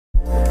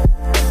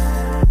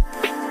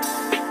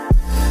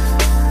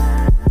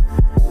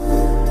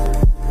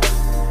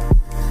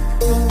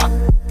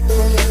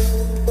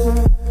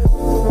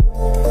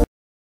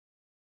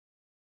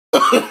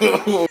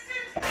Oh,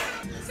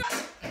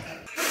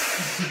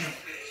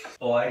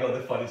 I got the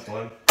funniest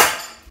one.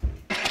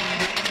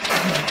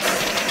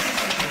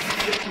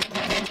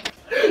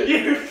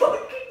 You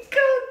fucking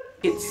cunt!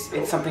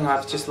 It's something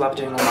I've just loved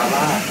doing all my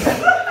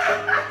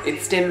life.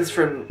 It stems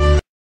from...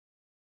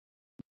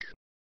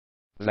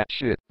 That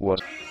shit was...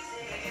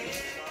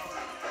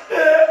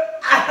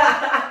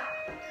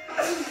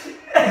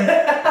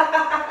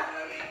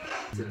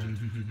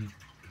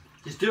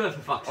 Just do it for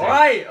fuck's sake.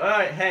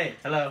 Alright, hey,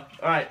 hello.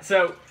 Alright,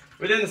 so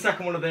we're doing the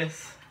second one of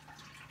this.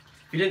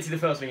 If you didn't see the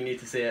first one, you need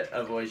to see it,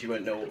 otherwise you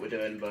won't know what we're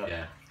doing, but...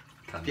 Yeah.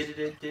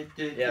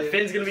 Yeah,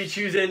 Finn's gonna be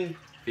choosing...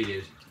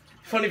 Videos.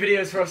 Funny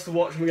videos for us to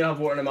watch, and we're gonna have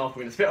water in our mouth,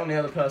 we're gonna spit on the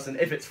other person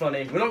if it's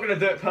funny. We're not gonna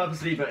do it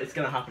purposely, but it's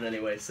gonna happen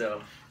anyway,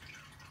 so...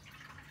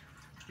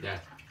 Yeah.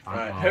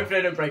 Alright, hopefully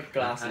I don't break a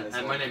glass in this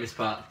And one. my name is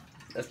Pat.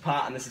 That's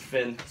Pat, and this is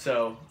Finn,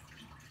 so...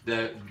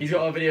 He's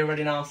got our video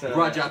ready now, so...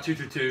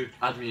 Raja222,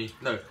 add me.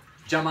 No.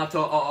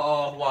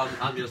 Jamato1,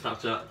 add me on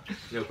Snapchat.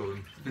 No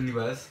problem. In the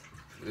US.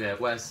 Yeah,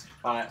 Wes.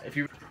 Alright, if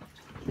you...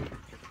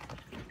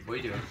 What are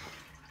you doing?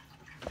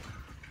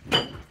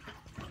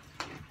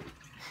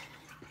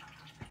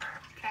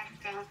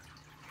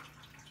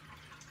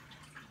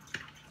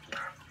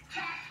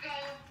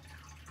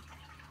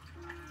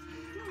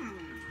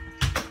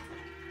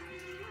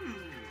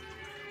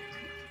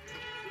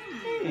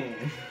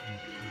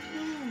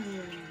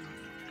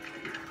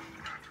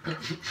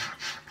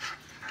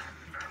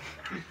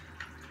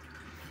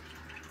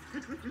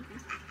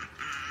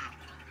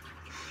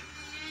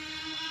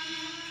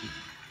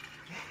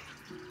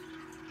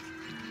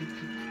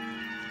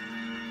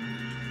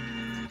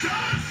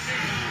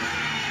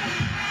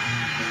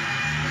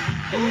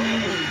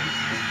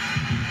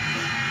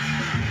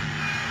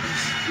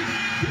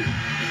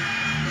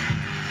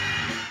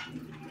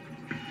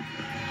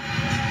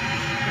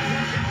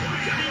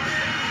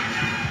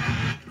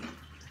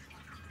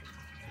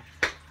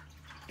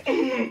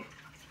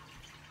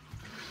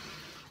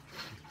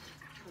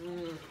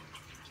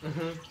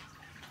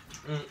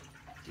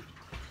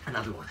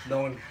 Another one.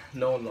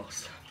 No one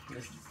lost.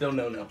 There's still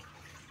no.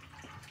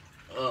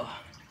 Ugh.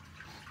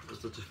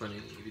 That's such a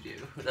funny video.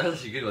 That's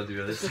actually a good one, to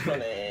be honest. It's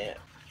funny.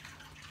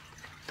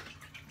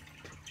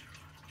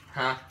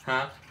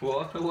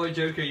 What a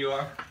joker you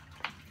are.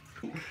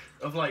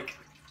 Of like...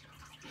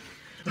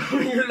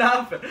 You're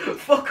laughing.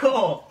 Fuck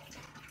off!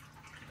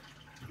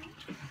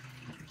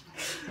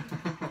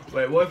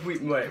 What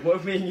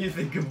if me and you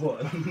think of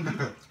one?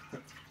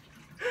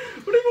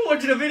 What if we're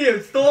watching a video?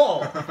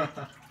 Stop!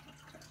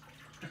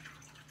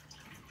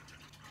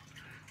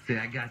 Say,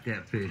 I got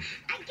that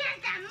fish. I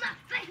got that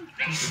motherfucking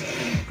fish.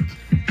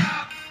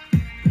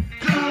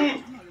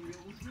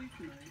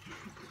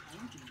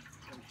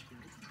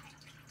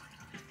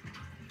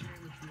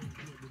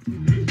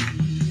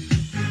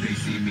 They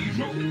see me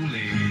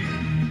rolling,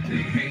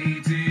 they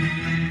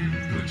hating,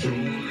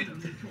 patrolling.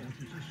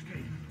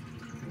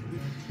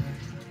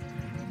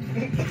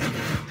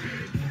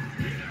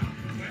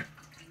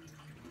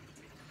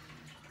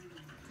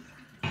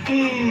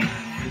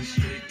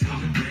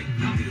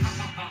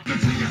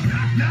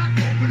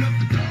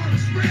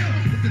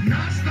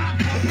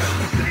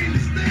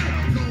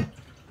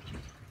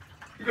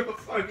 You got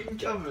fucking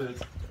covered.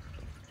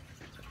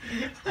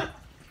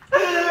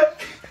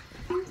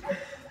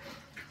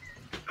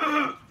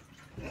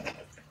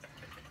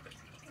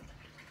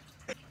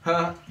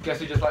 Guess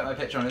who just liked my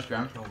picture on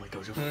Instagram? Oh my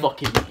god,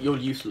 you're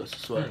useless, I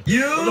swear.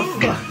 You!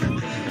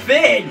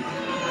 Finn!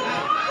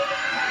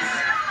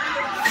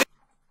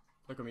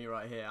 Look at me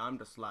right here, I'm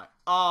just like,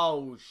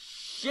 oh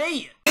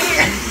shit!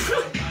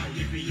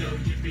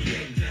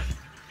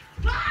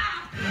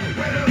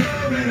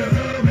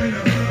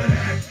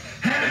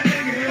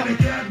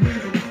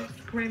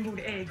 Scrambled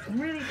eggs,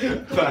 really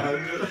good.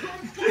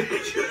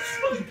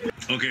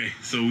 Okay,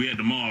 so we at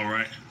the mall,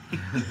 right?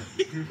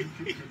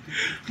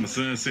 My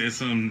son said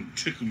something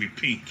tickled me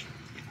pink.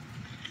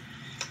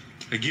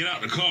 I get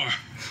out the car.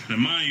 Now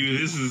mind you,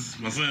 this is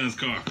my son's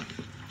car.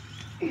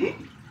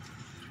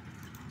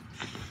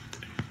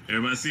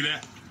 Everybody see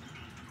that?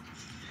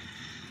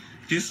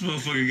 This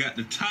motherfucker got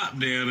the top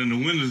down and the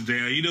windows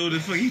down. You know what the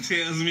fuck he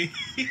tells me?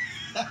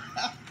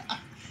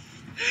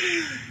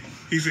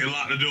 He said,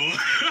 lock the door.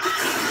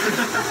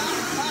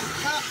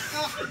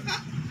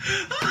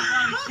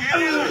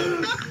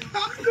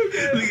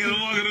 Look at him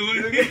walking away.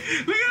 Look at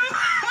him.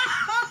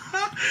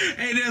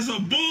 Hey, that's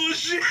some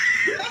bullshit.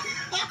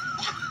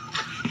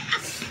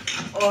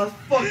 Oh, it's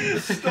fucking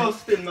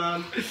disgusting,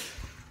 man.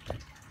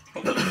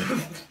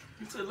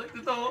 So look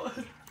the door.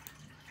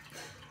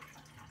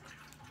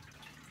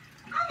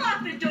 Unlock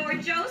the door,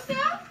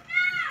 Joseph.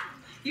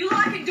 You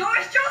locking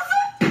doors,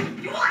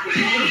 Joseph? You locking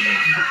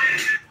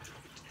doors?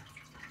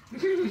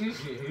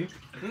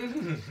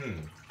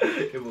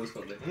 It was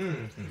funny.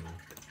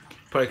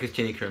 Probably because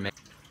Ginny crew, mate.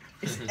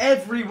 It's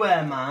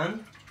everywhere,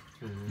 man.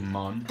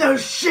 Mom.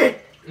 There's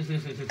shit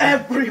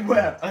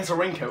everywhere. That's a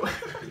raincoat.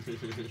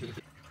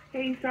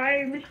 Hey,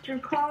 sorry I missed your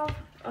call.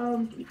 I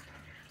was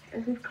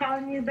just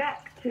calling you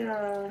back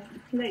to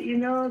let you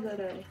know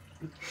that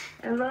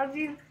I love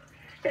you,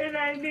 and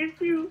I miss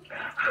you.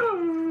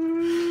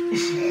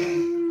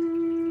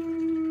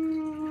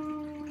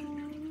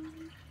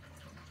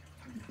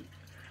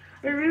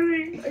 I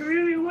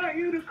really want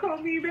you to call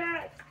me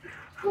back.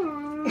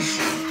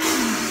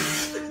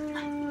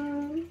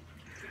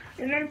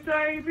 And I'm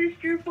sorry I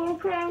missed your phone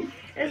call,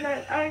 and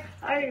I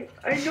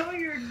know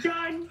you're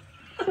done.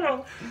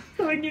 So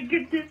when you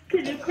get this,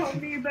 can you call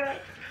me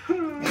back?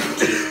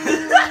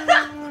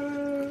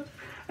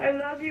 I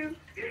love you,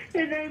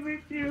 and I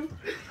miss you.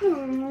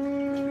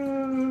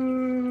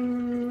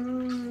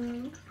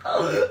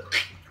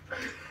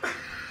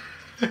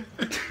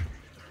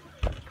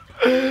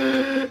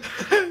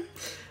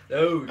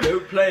 No,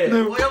 don't play it.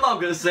 What am I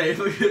gonna say?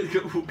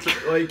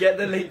 Well, you get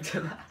the link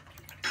to that.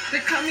 The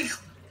coming.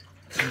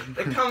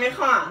 The coming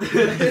hot.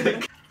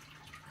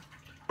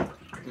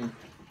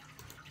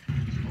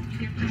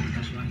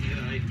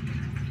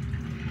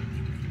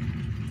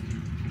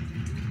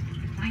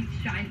 Thanks,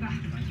 Driver.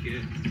 Thank you.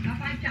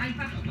 Bye-bye,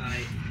 Driver.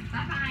 Bye-bye.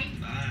 Bye-bye.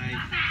 Bye.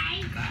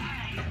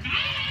 Bye-bye.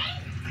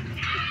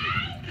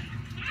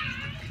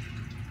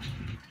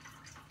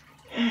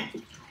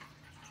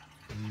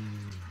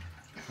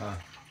 Huh.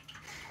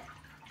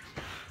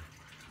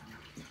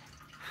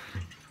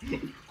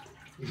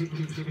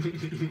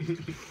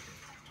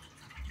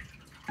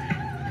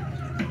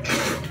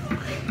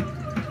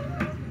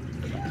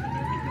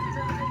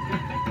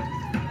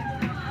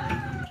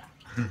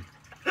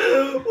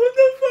 What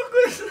the fuck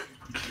was that?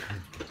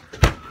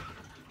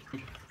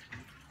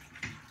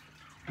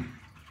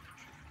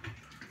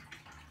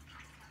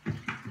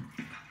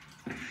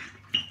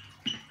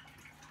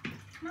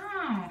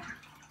 Mark.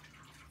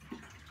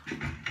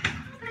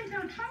 Look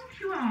how drunk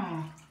you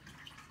are.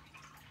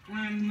 I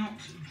am not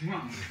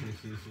drunk.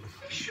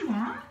 Yes, you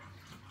are.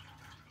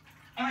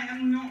 I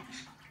am not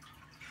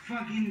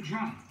fucking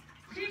drunk.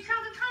 Did you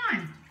tell the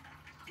time?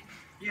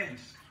 Yes.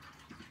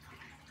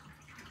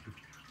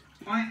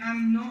 I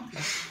am not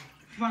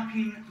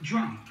fucking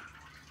drunk.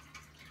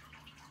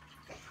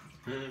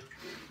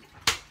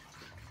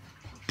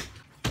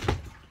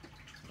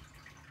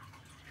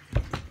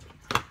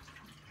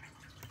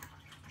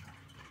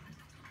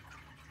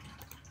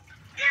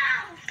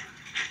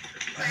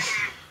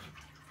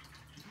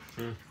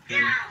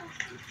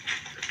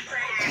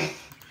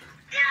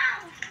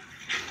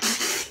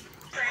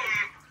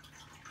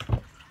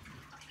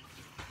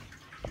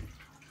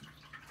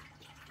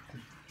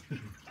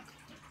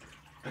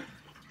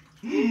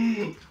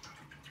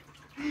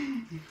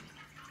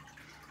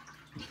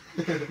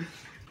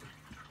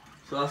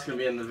 So that's gonna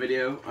be in the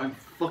video. I'm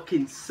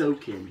fucking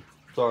soaking.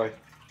 Sorry.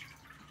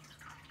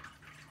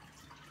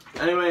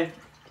 Anyway,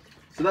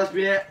 so that's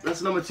be it.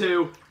 That's number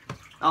 2.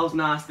 That was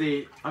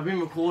nasty. I've been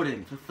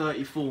recording for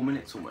 34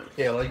 minutes almost.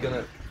 Yeah, well, you're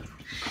gonna.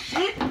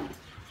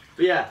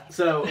 But yeah,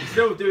 so I'm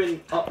still doing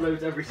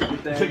uploads every single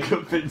day. Look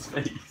at Vin's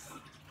face.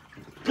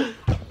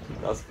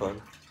 That's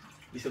fun.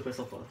 You still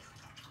pissed off us?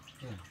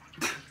 Yeah.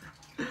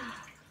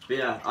 But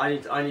yeah, I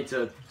need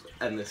to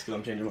end this because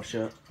I'm changing my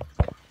shirt.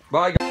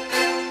 Bye, guys.